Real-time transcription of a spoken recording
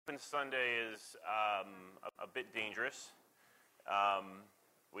Open Sunday is a bit dangerous.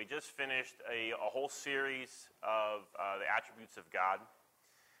 We just finished a whole series of the attributes of God,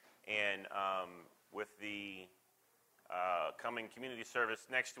 and with the coming community service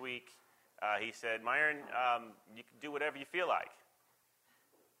next week, he said, Myron, you can do whatever you feel like.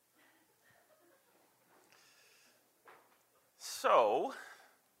 So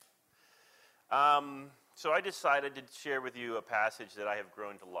I decided to share with you a passage that I have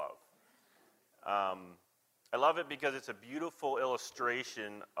grown to love. I love it because it's a beautiful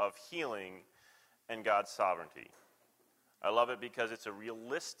illustration of healing and God's sovereignty. I love it because it's a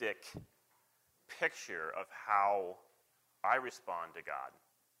realistic picture of how I respond to God.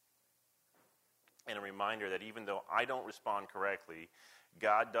 And a reminder that even though I don't respond correctly,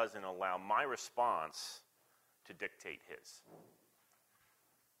 God doesn't allow my response to dictate his.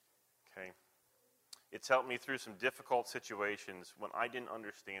 Okay? It's helped me through some difficult situations when I didn't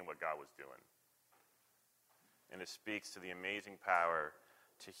understand what God was doing. And it speaks to the amazing power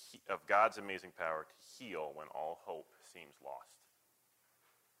of God's amazing power to heal when all hope seems lost.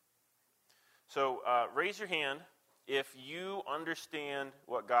 So raise your hand if you understand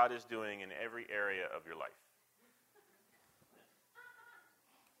what God is doing in every area of your life.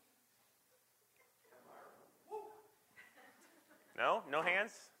 No? No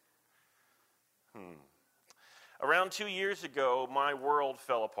hands? Around 2 years ago, my world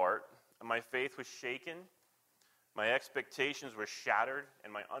fell apart. My faith was shaken. My expectations were shattered,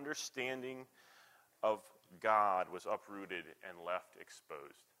 and my understanding of God was uprooted and left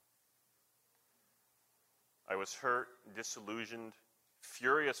exposed. I was hurt, disillusioned,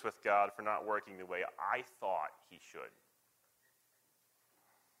 furious with God for not working the way I thought he should.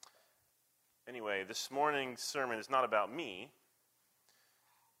 Anyway, this morning's sermon is not about me.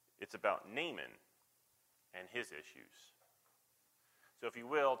 It's about Naaman and his issues. So if you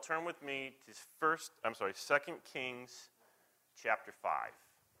will, turn with me to 2 Kings chapter 5.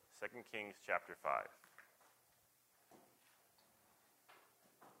 2 Kings chapter 5.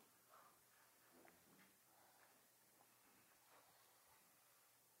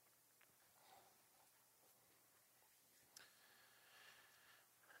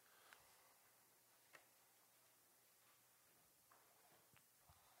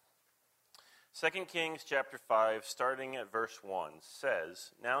 2 Kings chapter 5, starting at verse 1,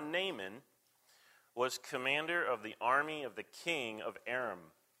 says, Now Naaman was commander of the army of the king of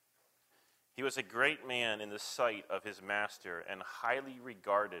Aram. He was a great man in the sight of his master and highly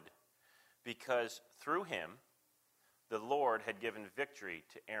regarded, because through him the Lord had given victory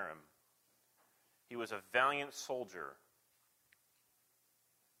to Aram. He was a valiant soldier,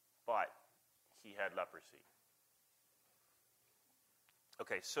 but he had leprosy.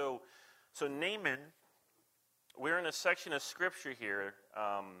 Okay, so Naaman, we're in a section of scripture here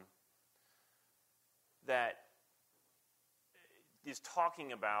that is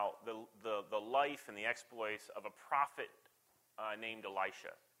talking about the life and the exploits of a prophet named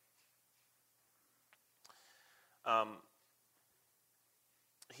Elisha.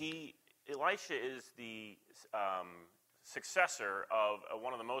 Elisha is the successor of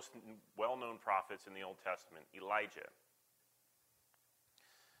one of the most well-known prophets in the Old Testament, Elijah.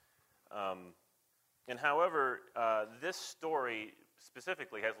 And however, this story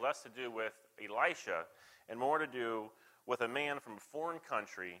specifically has less to do with Elisha and more to do with a man from a foreign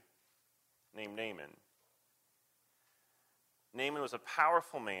country named Naaman. Naaman was a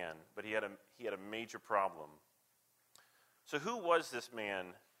powerful man, but he had a major problem. So who was this man,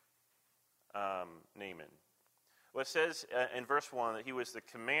 Naaman? Well, it says in verse 1 that he was the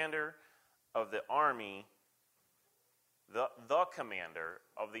commander of the army, the commander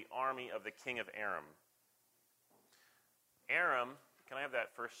of the army of the king of Aram. Aram, can I have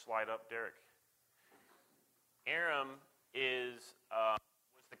that first slide up, Derek? Aram was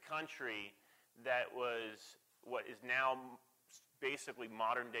the country that was what is now basically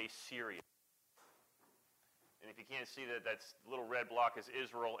modern-day Syria. And if you can't see that, that's the little red block is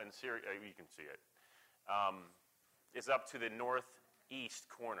Israel and Syria. You can see it. It's up to the northeast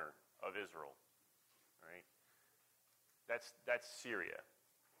corner of Israel. Right? That's Syria.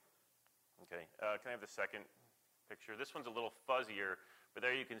 Okay, can I have the second picture? This one's a little fuzzier, but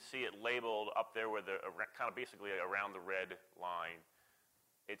there you can see it labeled up there with kind of basically around the red line.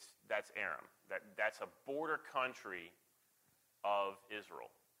 That's Aram. That's a border country of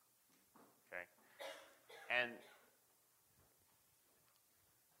Israel. Okay, and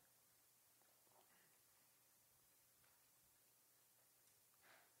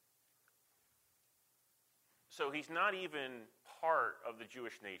so he's not even part of the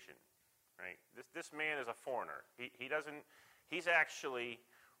Jewish nation, right? This man is a foreigner. He's actually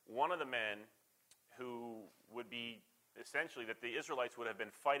one of the men who would be essentially that the Israelites would have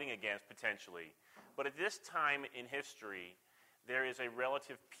been fighting against potentially. But at this time in history, there is a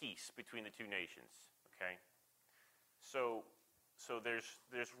relative peace between the two nations. Okay, so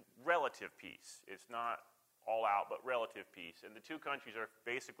there's relative peace. It's not all out, but relative peace, and the two countries are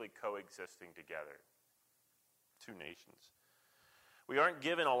basically coexisting together. Two nations. We aren't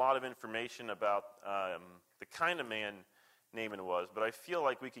given a lot of information about the kind of man Naaman was, but I feel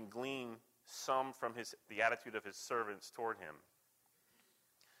like we can glean some from the attitude of his servants toward him.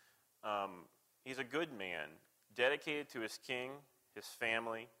 He's a good man, dedicated to his king, his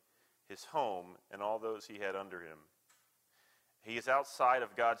family, his home, and all those he had under him. He is outside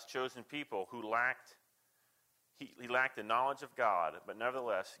of God's chosen people who lacked the knowledge of God, but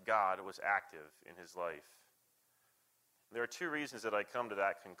nevertheless, God was active in his life. There are two reasons that I come to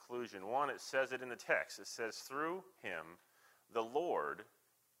that conclusion. One, it says it in the text. It says, through him, the Lord,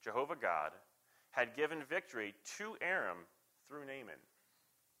 Jehovah God, had given victory to Aram through Naaman.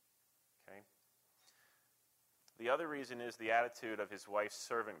 Okay? The other reason is the attitude of his wife's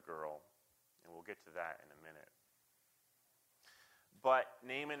servant girl, and we'll get to that in a minute. But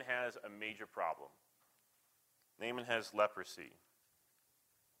Naaman has a major problem. Naaman has leprosy.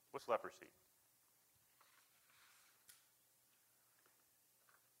 What's leprosy?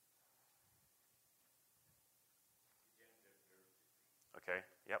 Okay,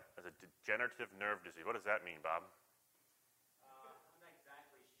 yep, as a degenerative nerve disease. What does that mean, Bob? I'm not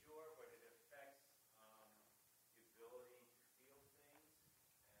exactly sure, but it affects the ability to feel things, and actually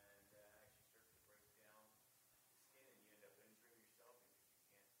starts to break down the skin, and you end up injuring yourself because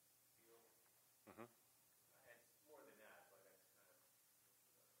you can't feel. Mm-hmm. And it's more than that, but that's kind of.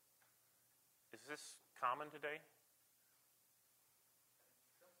 Is this common today?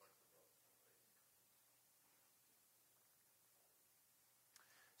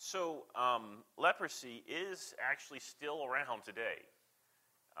 So leprosy is actually still around today.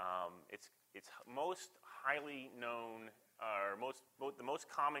 It's most highly known, the most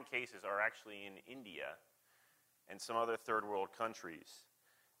common cases are actually in India and some other third world countries.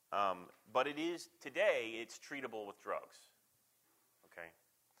 But today it's treatable with drugs. Okay.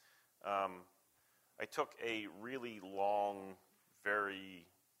 I took a really long, very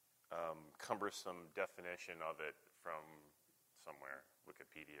cumbersome definition of it from somewhere,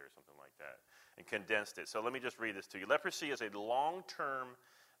 Wikipedia or something like that, and condensed it. So let me just read this to you. Leprosy is a long-term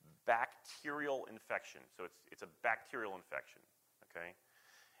bacterial infection. So it's a bacterial infection, okay?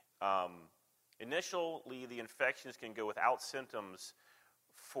 Initially, the infections can go without symptoms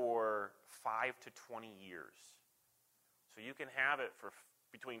for 5 to 20 years. So you can have it for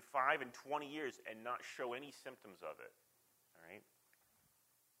between 5 and 20 years and not show any symptoms of it, all right?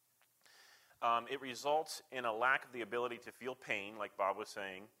 It results in a lack of the ability to feel pain, like Bob was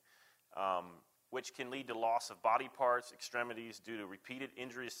saying, which can lead to loss of body parts, extremities due to repeated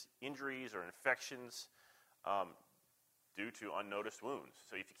injuries or infections due to unnoticed wounds.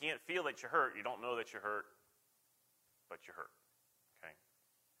 So if you can't feel that you're hurt, you don't know that you're hurt, but you're hurt.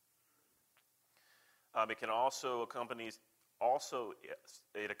 Okay. It can also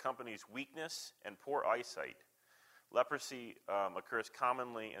it accompanies weakness and poor eyesight. Leprosy occurs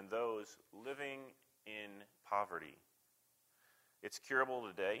commonly in those living in poverty. It's curable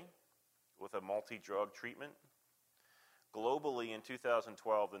today with a multi-drug treatment. Globally, in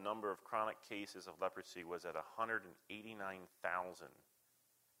 2012, the number of chronic cases of leprosy was at 189,000,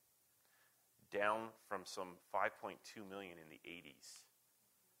 down from some 5.2 million in the 80s.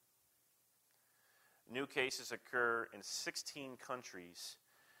 New cases occur in 16 countries,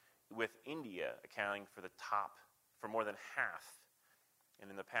 with India accounting for more than half.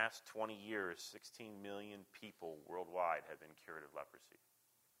 And in the past 20 years, 16 million people worldwide have been cured of leprosy.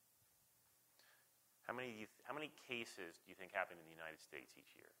 How many cases do you think happen in the United States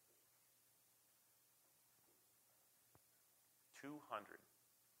each year? 200.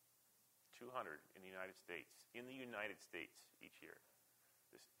 200 in the United States. In the United States each year.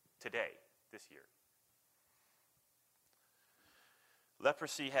 This year.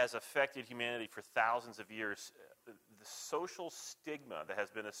 Leprosy has affected humanity for thousands of years. The social stigma that has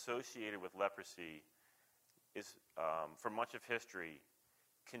been associated with leprosy is, for much of history,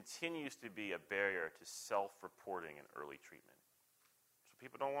 continues to be a barrier to self-reporting and early treatment. So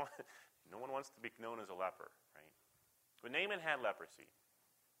people no one wants to be known as a leper, right? But Naaman had leprosy.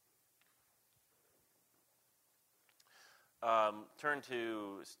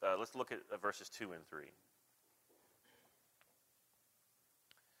 Let's look at verses 2 and 3.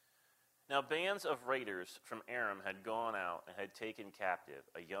 Now bands of raiders from Aram had gone out and had taken captive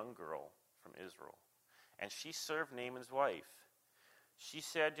a young girl from Israel, and she served Naaman's wife. She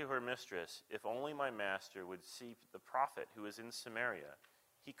said to her mistress, "If only my master would see the prophet who is in Samaria,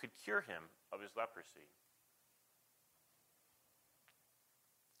 he could cure him of his leprosy."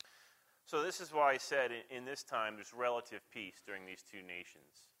 So this is why I said in this time there's relative peace during these two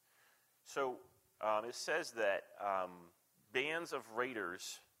nations. So it says that bands of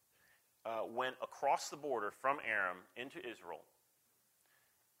raiders went across the border from Aram into Israel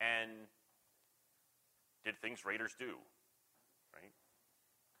and did things raiders do, right?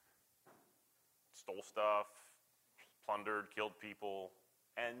 Stole stuff, plundered, killed people,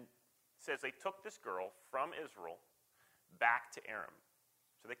 and it says they took this girl from Israel back to Aram.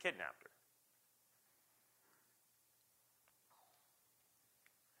 So they kidnapped her.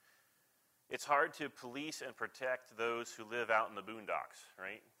 It's hard to police and protect those who live out in the boondocks,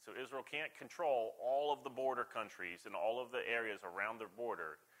 right? So Israel can't control all of the border countries and all of the areas around their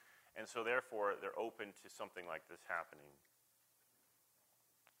border, and so therefore they're open to something like this happening.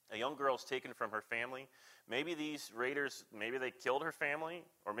 A young girl is taken from her family. Maybe these raiders, maybe they killed her family,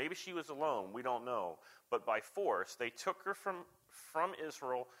 or maybe she was alone, we don't know. But by force, they took her from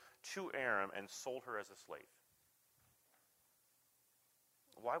Israel to Aram and sold her as a slave.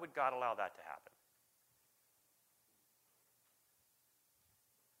 Why would God allow that to happen?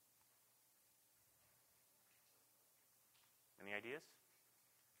 Any ideas?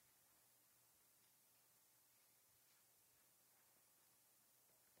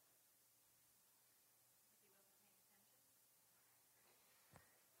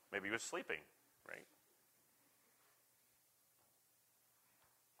 Maybe he was sleeping, right?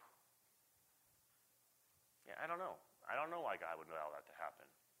 Yeah, I don't know. I don't know why God would allow that to happen.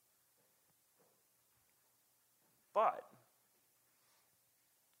 But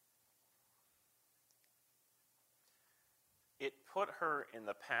it put her in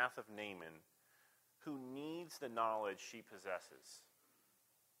the path of Naaman, who needs the knowledge she possesses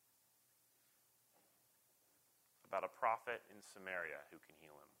about a prophet in Samaria who can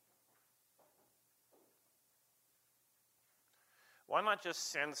heal him. Why not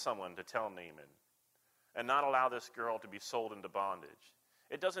just send someone to tell Naaman and not allow this girl to be sold into bondage?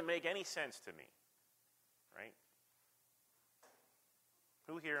 It doesn't make any sense to me, right?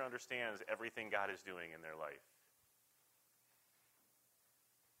 Who here understands everything God is doing in their life?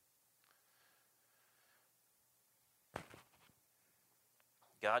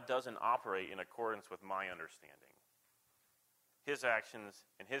 God doesn't operate in accordance with my understanding. His actions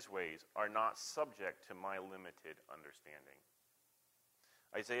and his ways are not subject to my limited understanding.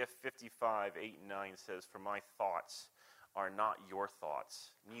 Isaiah 55, 8 and 9 says, "For my thoughts are not your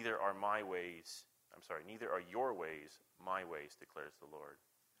thoughts, neither are your ways my ways, declares the Lord.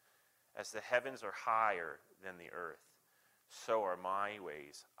 As the heavens are higher than the earth, so are my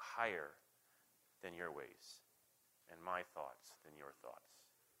ways higher than your ways, and my thoughts than your thoughts."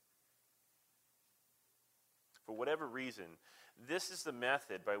 For whatever reason, this is the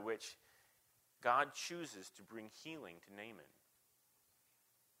method by which God chooses to bring healing to Naaman.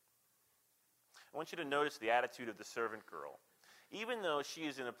 I want you to notice the attitude of the servant girl. Even though she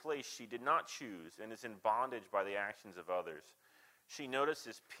is in a place she did not choose and is in bondage by the actions of others, she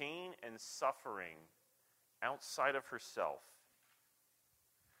notices pain and suffering outside of herself.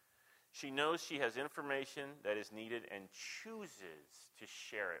 She knows she has information that is needed and chooses to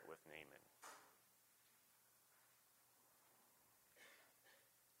share it with Naaman.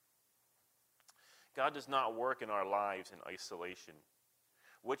 God does not work in our lives in isolation.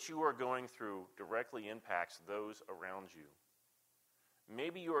 What you are going through directly impacts those around you.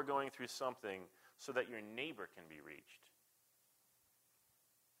 Maybe you are going through something so that your neighbor can be reached.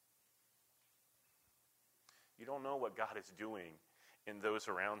 You don't know what God is doing in those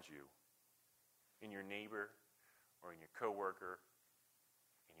around you, in your neighbor, or in your coworker,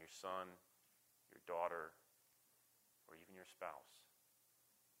 in your son, your daughter, or even your spouse.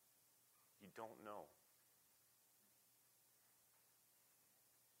 You don't know.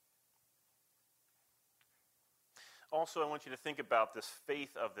 Also, I want you to think about this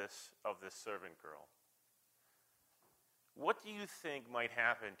faith of this servant girl. What do you think might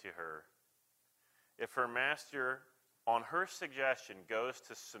happen to her if her master, on her suggestion, goes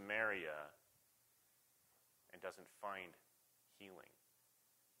to Samaria and doesn't find healing?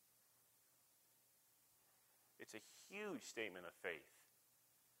 It's a huge statement of faith.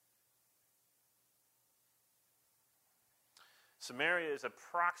 Samaria is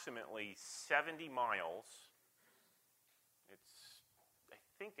approximately 70 miles.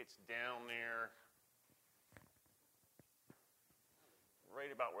 I think it's down there,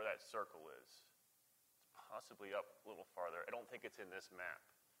 right about where that circle is. It's possibly up a little farther. I don't think it's in this map.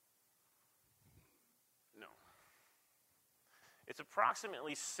 No. It's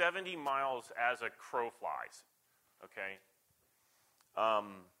approximately 70 miles as a crow flies, okay?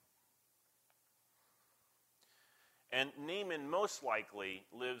 And Naaman most likely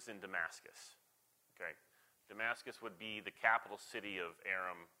lives in Damascus, okay? Damascus would be the capital city of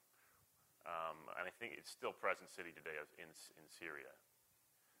Aram, and I think it's still present city today in Syria,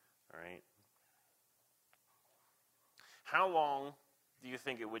 all right? How long do you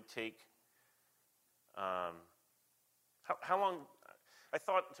think it would take, how long, I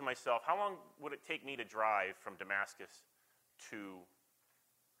thought to myself, how long would it take me to drive from Damascus to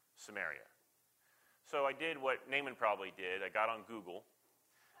Samaria? So I did what Naaman probably did. I got on Google,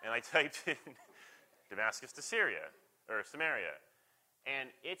 and I typed in Damascus to Syria, or Samaria. And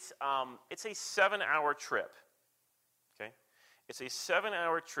it's a 7-hour trip, okay? It's a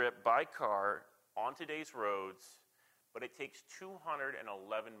 7-hour trip by car on today's roads, but it takes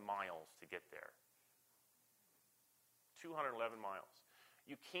 211 miles to get there. 211 miles.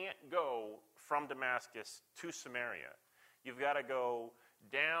 You can't go from Damascus to Samaria. You've got to go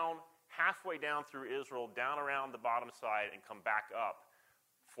down, halfway down through Israel, down around the bottom side, and come back up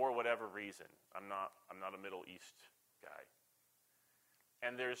for whatever reason. I'm not a Middle East guy.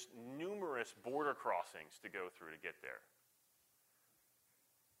 And there's numerous border crossings to go through to get there.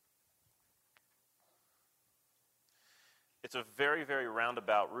 It's a very, very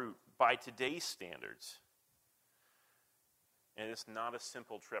roundabout route by today's standards. And it's not a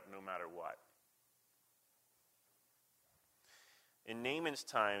simple trip no matter what. In Naaman's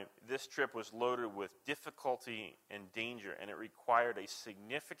time, this trip was loaded with difficulty and danger, and it required a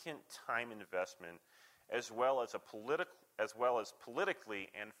significant time investment as well as politically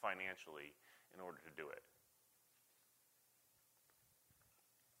and financially in order to do it.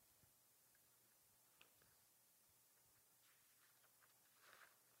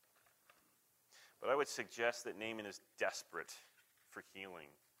 But I would suggest that Naaman is desperate for healing,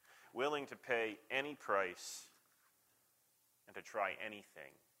 willing to pay any price and to try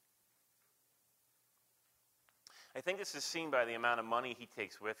anything. I think this is seen by the amount of money he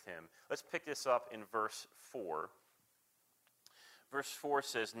takes with him. Let's pick this up in verse 4. Verse 4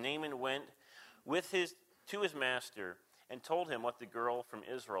 says, Naaman went to his master and told him what the girl from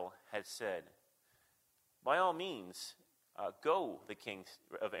Israel had said. By all means, go, the king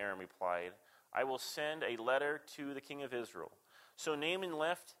of Aram replied. I will send a letter to the king of Israel. So Naaman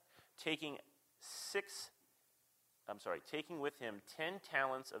left, taking with him 10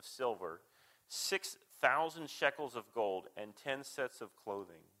 talents of silver, 6,000 shekels of gold, and 10 sets of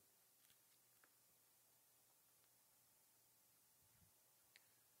clothing.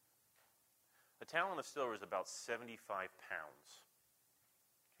 A talent of silver is about 75 pounds.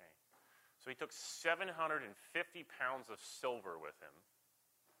 Okay, so he took 750 pounds of silver with him.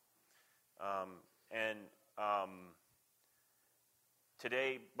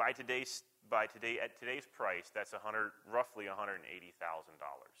 Today, at today's price, that's roughly $180,000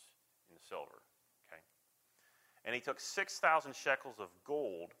 in silver. Okay, and he took 6,000 shekels of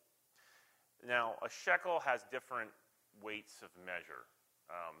gold. Now, a shekel has different weights of measure.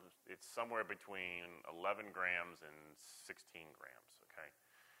 It's somewhere between 11 grams and 16 grams. Okay,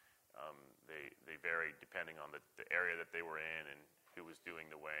 they vary depending on the area that they were in and who was doing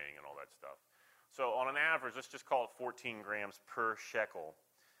the weighing and all that stuff. So on an average, let's just call it 14 grams per shekel.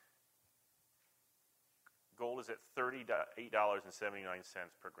 Gold is at $38.79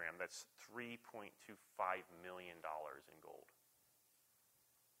 per gram. That's $3.25 million in gold.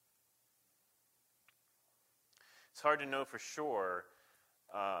 It's hard to know for sure,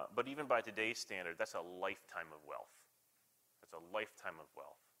 but even by today's standard, that's a lifetime of wealth. That's a lifetime of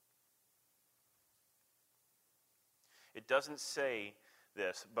wealth. It doesn't say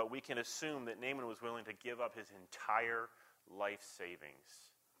this, but we can assume that Naaman was willing to give up his entire life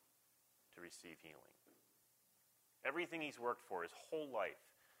savings to receive healing. Everything he's worked for his whole life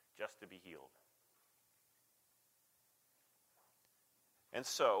just to be healed. And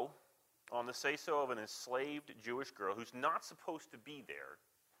so, on the say-so of an enslaved Jewish girl who's not supposed to be there,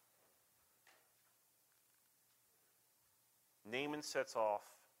 Naaman sets off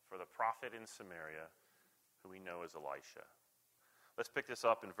for the prophet in Samaria, who we know as Elisha. Let's pick this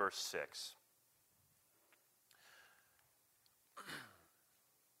up in verse 6.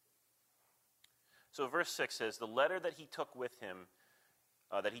 So verse 6 says, the letter that he took with him,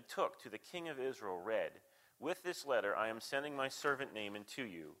 that he took to the king of Israel read, with this letter I am sending my servant Naaman to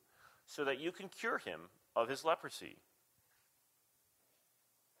you, so that you can cure him of his leprosy.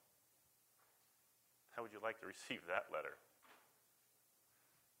 How would you like to receive that letter?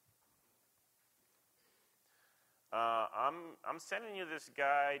 I'm sending you this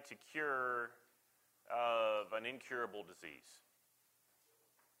guy to cure of an incurable disease.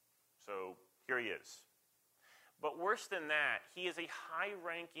 So here he is. But worse than that, he is a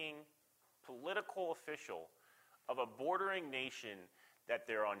high-ranking political official of a bordering nation that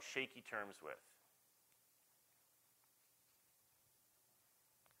they're on shaky terms with.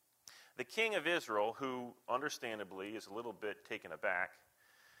 The king of Israel, who understandably is a little bit taken aback,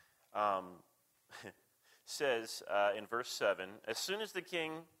 says in verse 7, as soon as the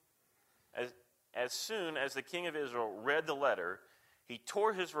king of Israel read the letter, he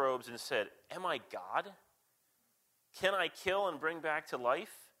tore his robes and said, "Am I God? Can I kill and bring back to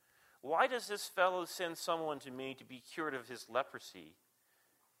life? Why does this fellow send someone to me to be cured of his leprosy?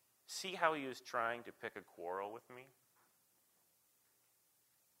 See how he is trying to pick a quarrel with me?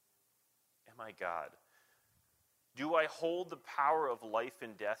 Am I God? Do I hold the power of life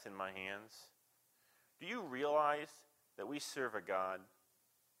and death in my hands? Do you realize that we serve a God,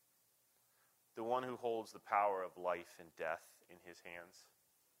 the one who holds the power of life and death in his hands?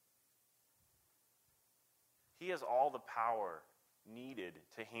 He has all the power needed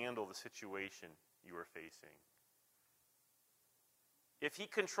to handle the situation you are facing. If he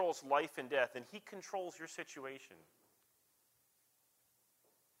controls life and death, then he controls your situation.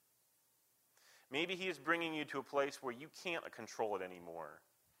 Maybe he is bringing you to a place where you can't control it anymore.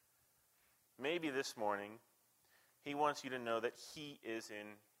 Maybe this morning, he wants you to know that he is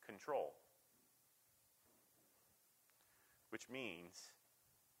in control. Which means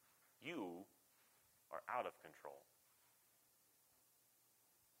you are out of control.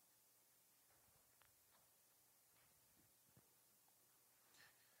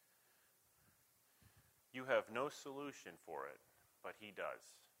 You have no solution for it, but he does.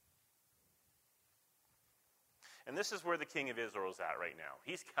 And this is where the king of Israel is at right now.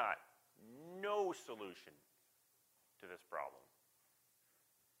 He's got no solution to this problem.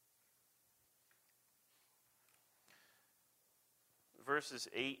 Verses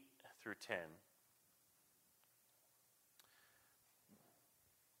 8 through 10.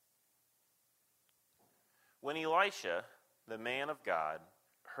 When Elisha, the man of God,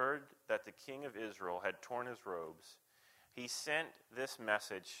 heard that the king of Israel had torn his robes, he sent this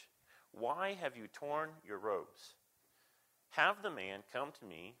message, "Why have you torn your robes? Have the man come to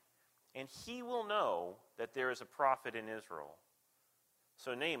me, and he will know that there is a prophet in Israel."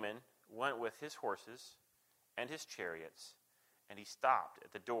 So Naaman went with his horses and his chariots, and he stopped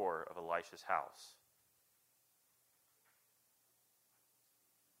at the door of Elisha's house.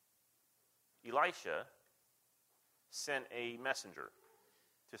 Elisha sent a messenger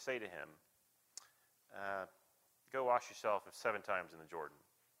to say to him, "Go wash yourself 7 times in the Jordan,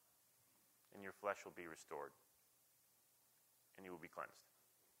 and your flesh will be restored, and you will be cleansed."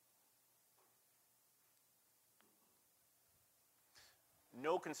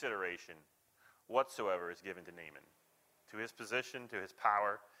 No consideration whatsoever is given to Naaman, to his position, to his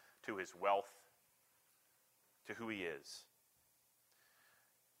power, to his wealth, to who he is.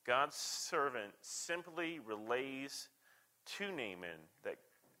 God's servant simply relays to Naaman that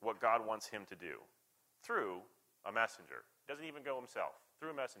what God wants him to do through a messenger. Doesn't even go himself.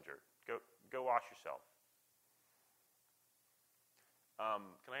 Through a messenger. Go wash yourself.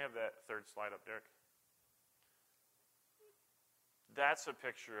 Can I have that third slide up, Derek? That's a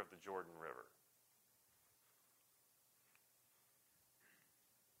picture of the Jordan River.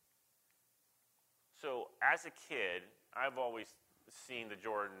 So as a kid, I've always seen the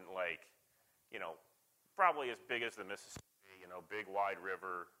Jordan like, probably as big as the Mississippi, big wide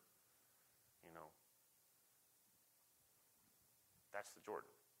river, That's the Jordan.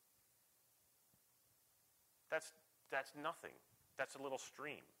 That's nothing. That's a little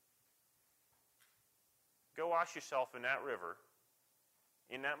stream. Go wash yourself in that river,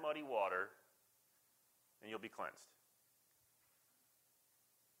 in that muddy water, and you'll be cleansed.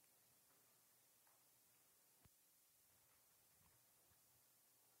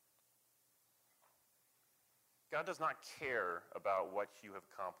 God does not care about what you have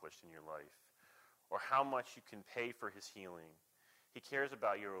accomplished in your life or how much you can pay for his healing. He cares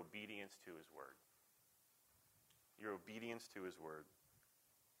about your obedience to his word. Your obedience to his word.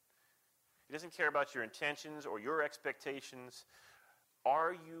 He doesn't care about your intentions or your expectations.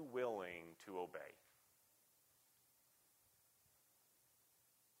 Are you willing to obey?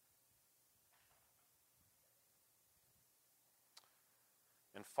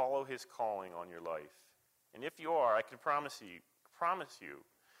 And follow his calling on your life. And if you are, I can promise you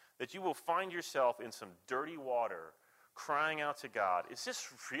that you will find yourself in some dirty water crying out to God, "Is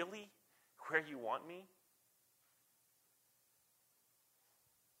this really where you want me?"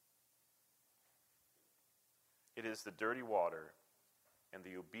 It is the dirty water and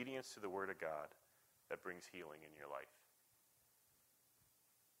the obedience to the word of God that brings healing in your life.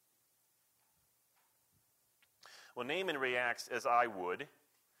 Well, Naaman reacts as I would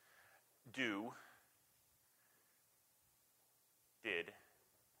did.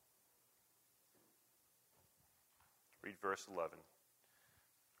 Read verse 11.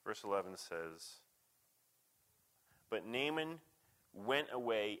 Verse 11 says, "But Naaman went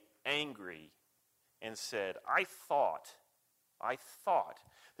away angry and said, I thought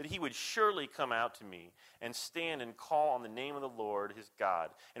that he would surely come out to me and stand and call on the name of the Lord his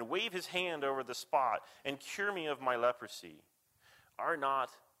God and wave his hand over the spot and cure me of my leprosy. Are not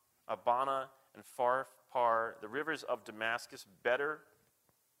Abana and Pharpar, the rivers of Damascus, better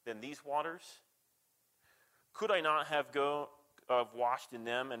than these waters? Could I not have washed in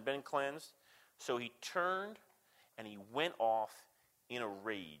them and been cleansed?" So he turned and he went off in a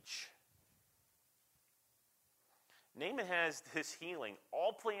rage. Naaman has this healing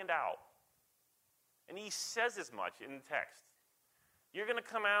all planned out. And he says as much in the text. You're going to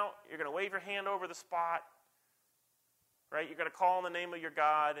come out, you're going to wave your hand over the spot, right? You're going to call on the name of your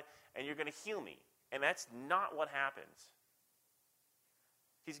God, and you're going to heal me. And that's not what happens.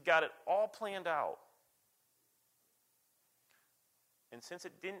 He's got it all planned out. And since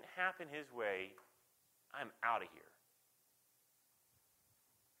it didn't happen his way, I'm out of here.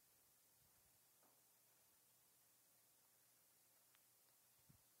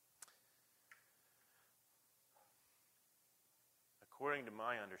 According to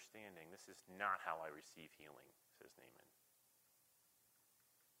my understanding, this is not how I receive healing, says Naaman.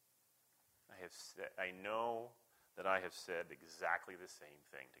 I know that I have said exactly the same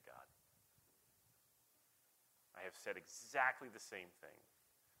thing to God. I have said exactly the same thing.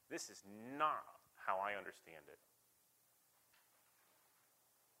 This is not how I understand it.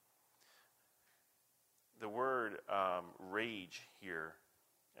 The word rage here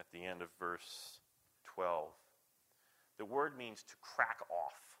at the end of verse 12, the word means to crack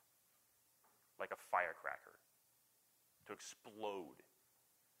off like a firecracker, to explode.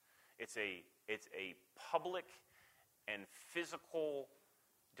 It's a public and physical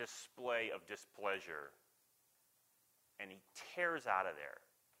display of displeasure, and he tears out of there.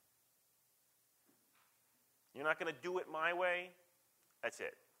 You're not going to do it my way? That's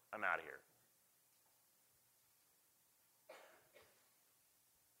it. I'm out of here.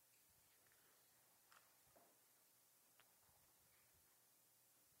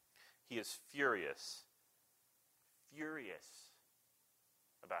 He is furious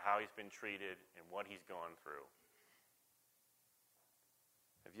about how he's been treated and what he's gone through.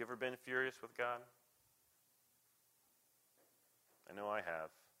 Have you ever been furious with God? I know I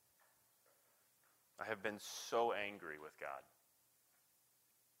have. I have been so angry with God.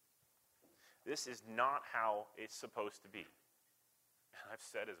 This is not how it's supposed to be. And I've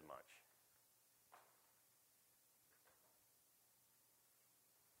said as much.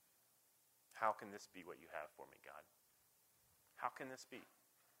 How can this be what you have for me, God? How can this be?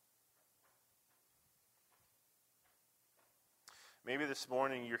 Maybe this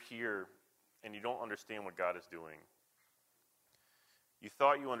morning you're here and you don't understand what God is doing. You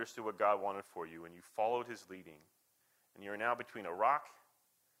thought you understood what God wanted for you and you followed his leading. And you're now between a rock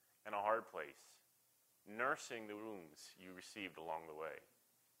and a hard place, nursing the wounds you received along the way.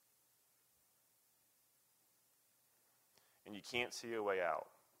 And you can't see a way out.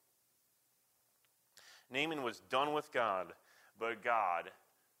 Naaman was done with God, but God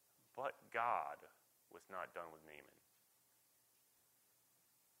was not done with Naaman.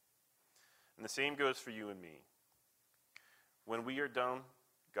 And the same goes for you and me. When we are done,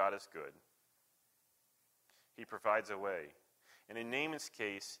 God is good. He provides a way. And in Naaman's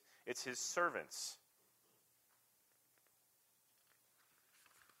case, it's his servants.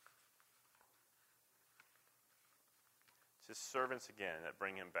 It's his servants again that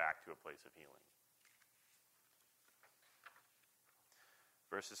bring him back to a place of healing.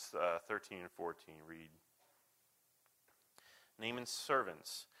 Verses 13 and 14 read, Naaman's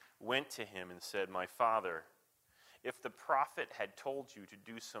servants went to him and said, My father, if the prophet had told you to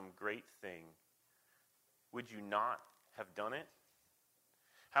do some great thing, would you not have done it?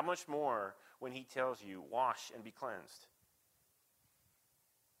 How much more when he tells you, wash and be cleansed?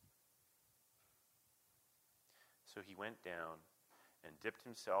 So he went down and dipped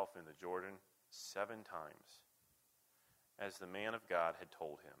himself in the Jordan 7 times, as the man of God had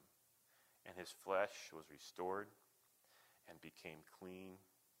told him, and his flesh was restored and became clean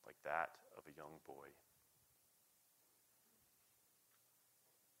like that of a young boy.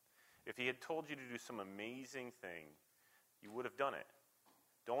 If he had told you to do some amazing thing, you would have done it.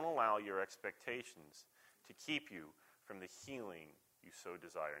 Don't allow your expectations to keep you from the healing you so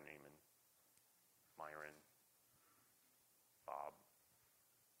desire, Naaman, Myron, Bob,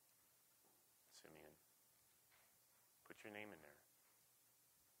 Simeon. Put your name in there.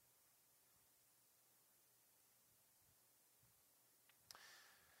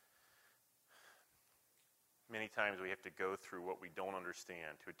 Many times we have to go through what we don't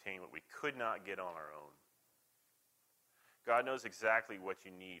understand to attain what we could not get on our own. God knows exactly what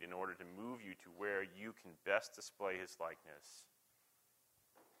you need in order to move you to where you can best display his likeness,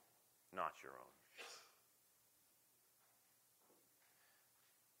 not your own.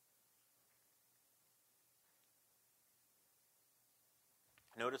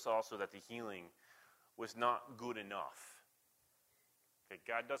 Notice also that the healing was not good enough. Okay,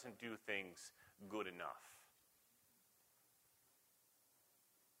 God doesn't do things good enough.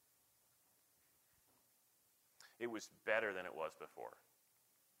 It was better than it was before.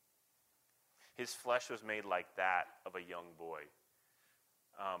 His flesh was made like that of a young boy.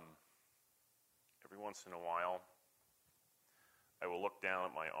 Every once in a while, I will look down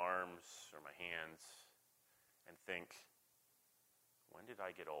at my arms or my hands and think, when did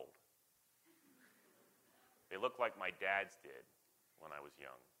I get old? They look like my dad's did when I was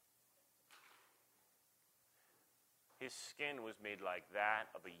young. His skin was made like that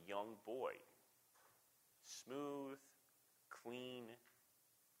of a young boy. Smooth, clean.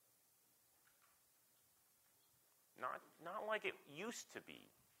 Not like it used to be,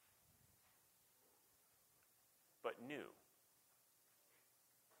 but new.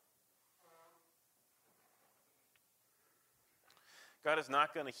 God is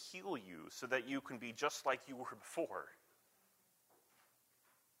not going to heal you so that you can be just like you were before.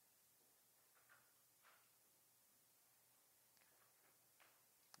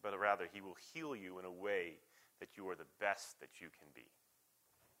 But rather, he will heal you in a way that you are the best that you can be.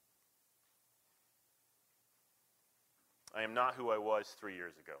 I am not who I was 3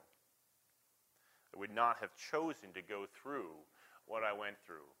 years ago. I would not have chosen to go through what I went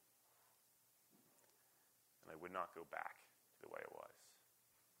through. And I would not go back to the way it was.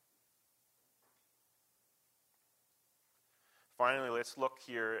 Finally, let's look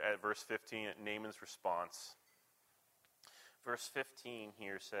here at verse 15 at Naaman's response. Verse 15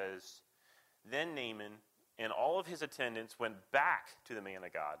 here says, Then Naaman and all of his attendants went back to the man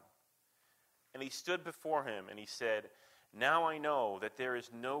of God. And he stood before him and he said, Now I know that there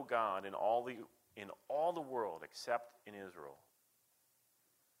is no God in all the world except in Israel.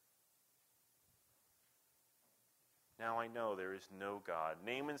 Now I know there is no God.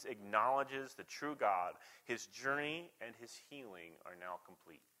 Naaman acknowledges the true God. His journey and his healing are now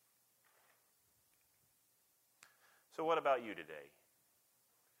complete. So what about you today?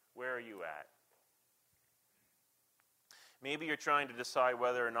 Where are you at? Maybe you're trying to decide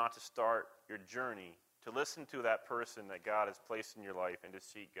whether or not to start your journey, to listen to that person that God has placed in your life and to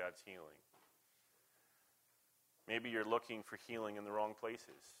seek God's healing. Maybe you're looking for healing in the wrong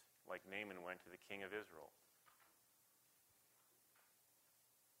places, like Naaman went to the king of Israel.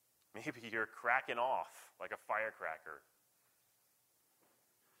 Maybe you're cracking off like a firecracker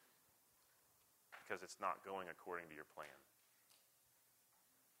because it's not going according to your plan.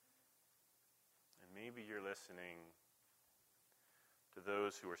 And maybe you're listening to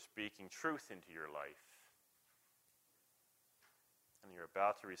those who are speaking truth into your life, and you're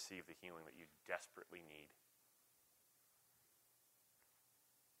about to receive the healing that you desperately need.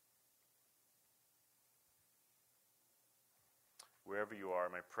 Wherever you are,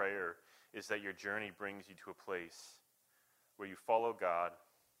 my prayer is that your journey brings you to a place where you follow God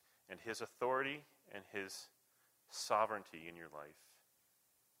and his authority and his sovereignty in your life,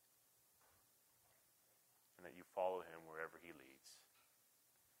 and that you follow him wherever he leads.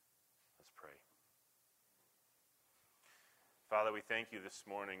 Let's pray. Father, we thank you this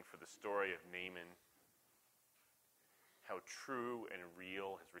morning for the story of Naaman, how true and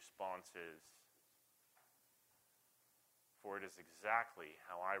real his response is. For it is exactly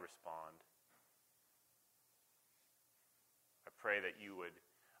how I respond. I pray that you would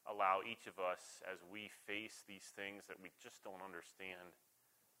allow each of us, as we face these things that we just don't understand,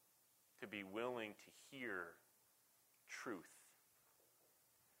 to be willing to hear truth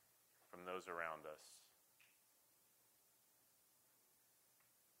from those around us.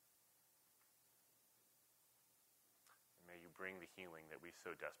 And may you bring the healing that we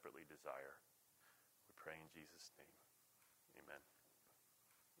so desperately desire. We pray in Jesus' name. Amen.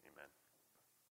 Amen.